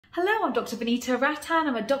Hello, I'm Dr. Vanita Rattan.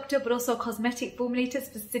 I'm a doctor but also a cosmetic formulator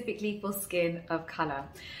specifically for skin of colour.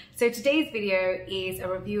 So today's video is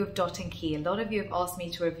a review of Dot & Key. A lot of you have asked me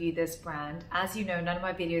to review this brand. As you know, none of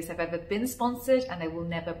my videos have ever been sponsored and they will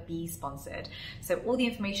never be sponsored. So all the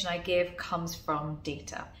information I give comes from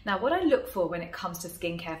data. Now, what I look for when it comes to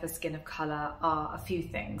skincare for skin of colour are a few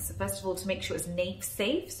things. First of all, to make sure it's NAF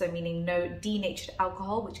safe, so meaning no denatured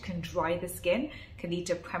alcohol, which can dry the skin, can lead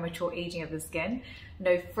to premature aging of the skin,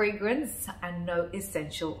 no fragrance, and no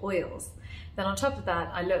essential oils. Then on top of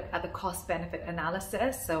that, I look at the cost-benefit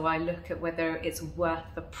analysis. So I look at whether it's worth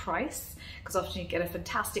the price, because often you get a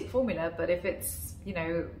fantastic formula, but if it's,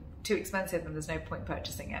 too expensive, then there's no point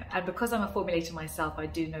purchasing it. And because I'm a formulator myself, I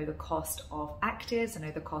do know the cost of actives, I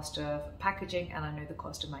know the cost of packaging, and I know the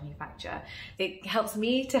cost of manufacture. It helps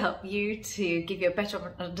me to help you to give you a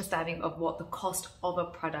better understanding of what the cost of a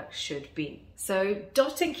product should be. So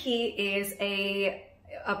Dot & Key is a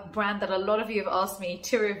brand that a lot of you have asked me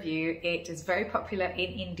to review. It is very popular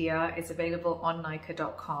in India. It's available on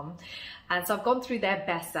Nykaa.com. And so I've gone through their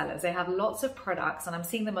bestsellers. They have lots of products and I'm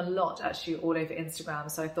seeing them a lot actually all over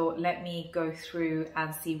Instagram. So I thought, let me go through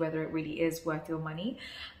and see whether it really is worth your money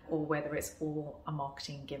or whether it's all a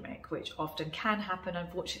marketing gimmick, which often can happen,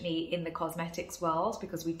 unfortunately, in the cosmetics world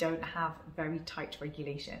because we don't have very tight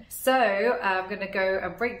regulation. So I'm gonna go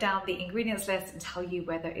and break down the ingredients list and tell you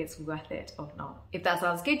whether it's worth it or not. If that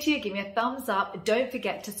sounds good to you, give me a thumbs up. Don't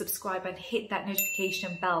forget to subscribe and hit that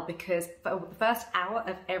notification bell because for the first hour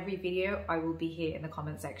of every video, I will be here in the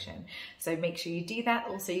comment section. So make sure you do that.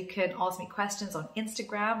 Also, you can ask me questions on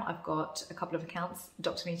Instagram. I've got a couple of accounts,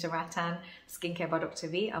 Dr. Vanita Rattan, Skincare by Dr.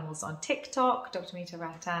 V. I'm also on TikTok, Dr. Vanita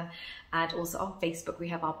Rattan, and also on Facebook. We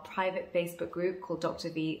have our private Facebook group called Dr.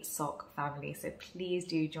 V Sock Family. So please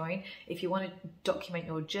do join if you want to document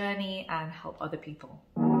your journey and help other people.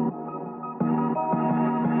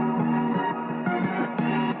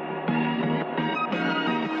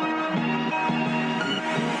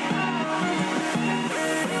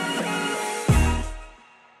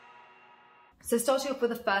 So starting off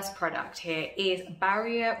with the first product here is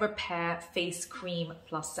Barrier Repair Face Cream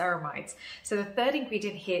plus Ceramides. So the third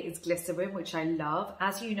ingredient here is glycerin, which I love.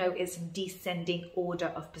 As you know, it's in descending order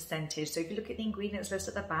of percentage. So if you look at the ingredients list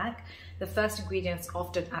at the back, the first ingredient is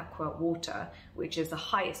often aqua water, which is the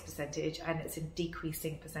highest percentage, and it's in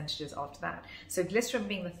decreasing percentages after that. So glycerin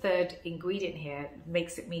being the third ingredient here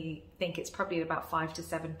makes me think it's probably about 5 to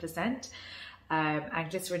 7%. And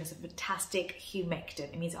glycerin is a fantastic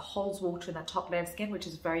humectant. It means it holds water in that top layer of skin, which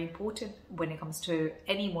is very important when it comes to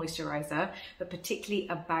any moisturizer, but particularly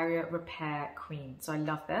a barrier repair cream. So I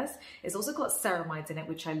love this. It's also got ceramides in it,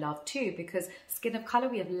 which I love too, because skin of color,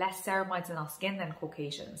 we have less ceramides in our skin than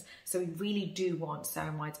Caucasians. So we really do want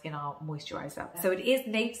ceramides in our moisturizer. So it is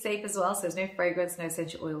NAF safe as well. So there's no fragrance, no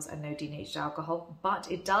essential oils, and no denatured alcohol, but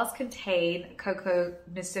it does contain cocoa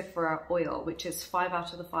nucifera oil, which is 5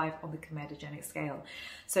 out of the 5 on the comedogenic scale.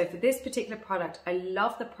 So for this particular product, I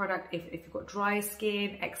love the product if you've got dry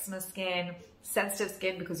skin, eczema skin, sensitive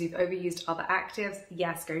skin because you've overused other actives,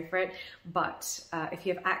 yes, go for it. But if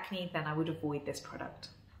you have acne, then I would avoid this product.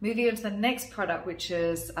 Moving on to the next product, which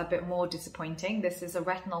is a bit more disappointing. This is a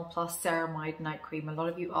Retinol Plus Ceramide Night Cream. A lot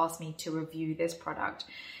of you asked me to review this product.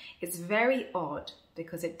 It's very odd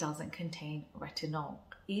because it doesn't contain retinol,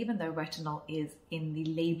 even though retinol is in the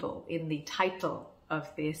label, in the title of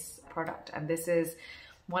this product. And this is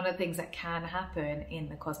one of the things that can happen in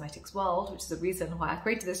the cosmetics world, which is the reason why I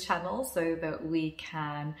created this channel, so that we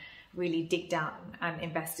can really dig down and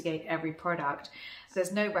investigate every product. So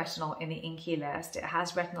there's no retinol in the INKEY list. It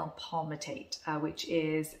has retinol palmitate, which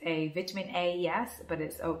is a vitamin A, yes, but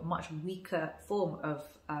it's a much weaker form of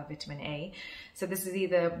vitamin A. So this is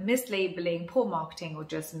either mislabeling, poor marketing, or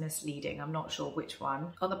just misleading. I'm not sure which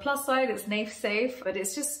one. On the plus side, it's NAF safe, but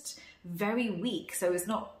it's just very weak, so it's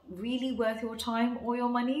not really worth your time or your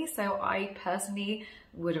money. So I personally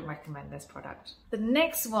wouldn't recommend this product. The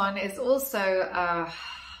next one is also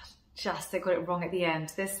they got it wrong at the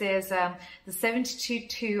end. This is the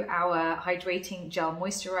 72-hour Hydrating Gel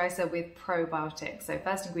Moisturiser with probiotics. So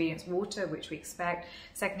first ingredient is water, which we expect.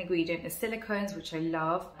 Second ingredient is silicones, which I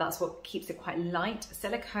love. That's what keeps it quite light.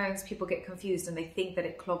 Silicones, people get confused and they think that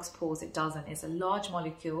it clogs pores. It doesn't. It's a large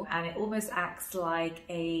molecule and it almost acts like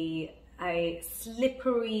a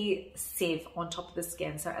slippery sieve on top of the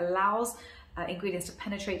skin. So it allows ingredients to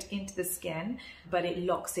penetrate into the skin, but it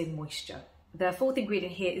locks in moisture. The fourth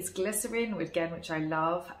ingredient here is glycerin, again, which I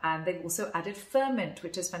love, and they've also added ferment,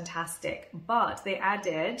 which is fantastic, but they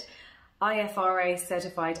added IFRA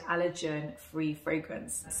certified allergen-free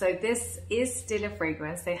fragrance. So this is still a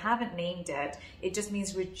fragrance. They haven't named it. It just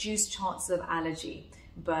means reduced chances of allergy.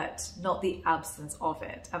 but not the absence of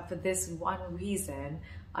it. And for this one reason,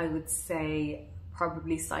 I would say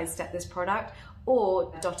probably sidestep this product.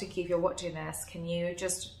 Or Dr. Key, if you're watching this, can you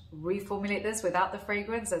just reformulate this without the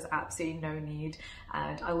fragrance? There's absolutely no need,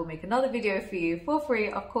 and I will make another video for you for free,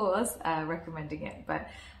 of course, recommending it, but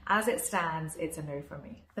as it stands, it's a no from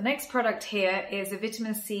me. The next product here is a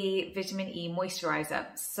vitamin C, vitamin E moisturizer.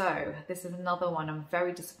 So this is another one I'm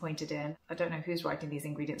very disappointed in. I don't know who's writing these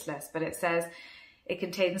ingredients lists, but it says it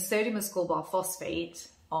contains sodium ascorbate phosphate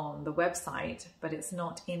on the website, but it's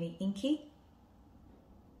not in the inky.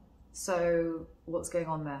 So what's going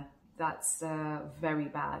on there? That's very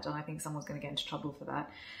bad, and I think someone's going to get into trouble for that.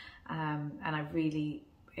 And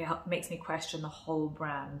it makes me question the whole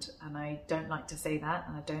brand, and I don't like to say that,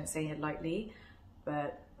 and I don't say it lightly,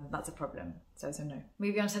 but that's a problem. So no.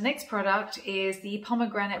 Moving on to the next product is the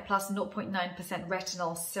Pomegranate Plus 0.9%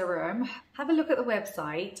 Retinol Serum. Have a look at the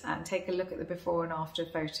website and take a look at the before and after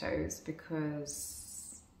photos,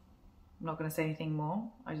 because I'm not going to say anything more.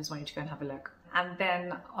 I just want you to go and have a look. And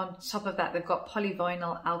then on top of that, they've got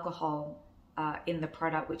polyvinyl alcohol in the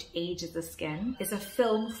product, which ages the skin. It's a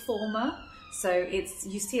film former, so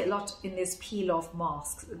you see it a lot in this peel-off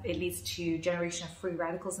masks. It leads to generation of free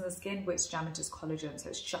radicals in the skin, which damages collagen, so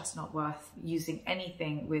it's just not worth using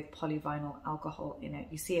anything with polyvinyl alcohol in it.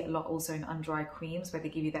 You see it a lot also in under eye creams, where they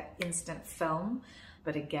give you that instant film,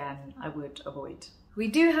 but again, I would avoid. We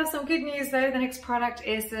do have some good news though. The next product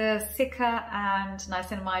is the Cica and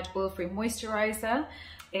Niacinamide Oil-Free Moisturiser.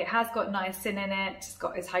 It has got niacin in it,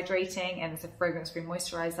 it's hydrating, and it's a fragrance-free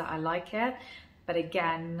moisturiser. I like it. But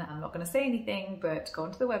again, I'm not going to say anything, but go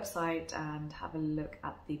onto the website and have a look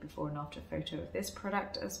at the before and after photo of this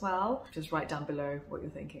product as well. Just write down below what you're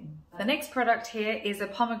thinking. The next product here is a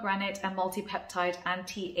pomegranate and multi-peptide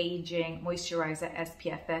anti-aging moisturizer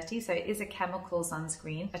SPF 30. So it is a chemical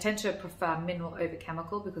sunscreen. I tend to prefer mineral over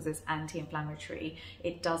chemical because it's anti-inflammatory.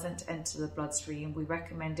 It doesn't enter the bloodstream. We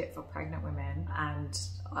recommend it for pregnant women, and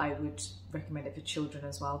I would recommend it for children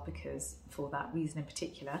as well, because for that reason in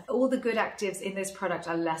particular. All the good actives in this product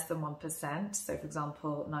are less than 1%. So for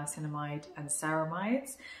example, niacinamide and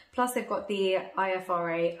ceramides. Plus they've got the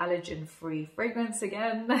IFRA allergen-free fragrance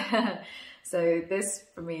again. So this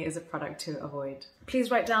for me is a product to avoid. Please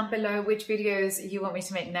write down below which videos you want me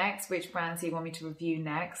to make next, which brands you want me to review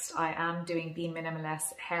next. I am doing the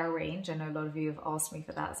Minimalist hair range. I know a lot of you have asked me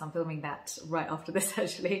for that, so I'm filming that right after this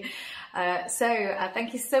actually.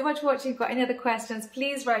 Thank you so much for watching. If you've got any other questions,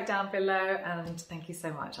 please write down below, and thank you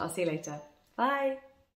so much. I'll see you later. Bye.